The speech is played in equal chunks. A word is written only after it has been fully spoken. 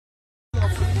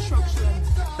instructions.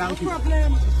 Thank you. No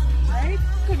problem. Right?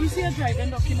 Could we see your driving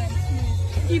documents,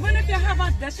 please? Even if you have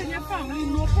a death in your family,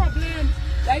 no problem.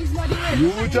 That is not the way.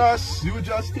 You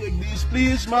just take these,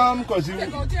 please, ma'am, because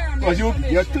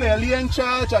you're clearly in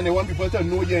charge, and they want people to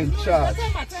know you're in charge.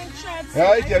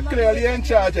 Right? You're clearly in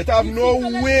charge. It have no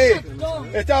way.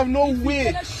 It have no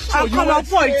way. So you want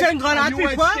pointing gun at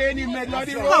people?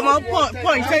 Come on,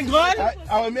 pointing gun.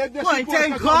 I will make this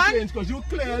pointing gun because you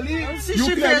clearly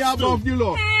above the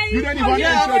law. You don't even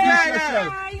introduce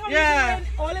yourself. Yeah.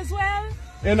 All is well.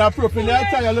 Inappropriate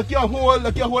attire. Look your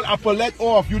whole appellate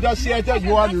off. You just said that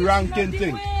you are ranking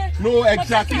thing. No,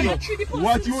 exactly.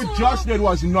 What you just did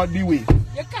was not the way.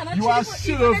 You are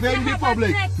serving the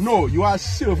public. No, you are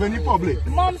serving the public.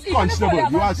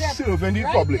 Constable, you are serving the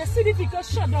public. The city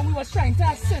because shut down, we was trying to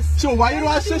assist. So why you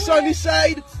don't assist on the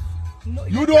side?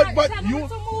 You don't, but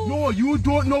you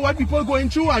don't know what people are going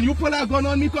through, and you pull a gun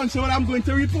on me, constable. I'm going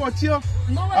to report you.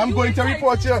 I'm going to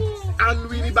report you. And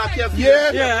we be back here.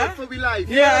 Yeah. For my life.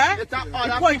 Yeah.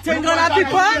 Pointing gun at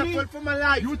people. For my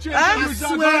life. You change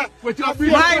with your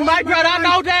My brother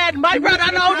now dead. My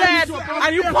brother now dead.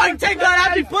 And you pointing gun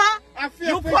at people?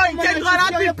 You pointing gun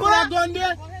at people?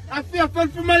 I fearful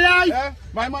for my life. Yeah?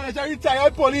 My manager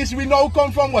retired police. We now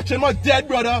come from watching my dead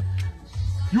brother.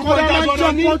 You point a gun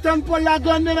on me? You train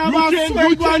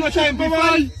your time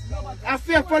before. I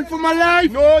fearful for my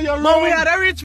life. No, you're wrong. We had a rich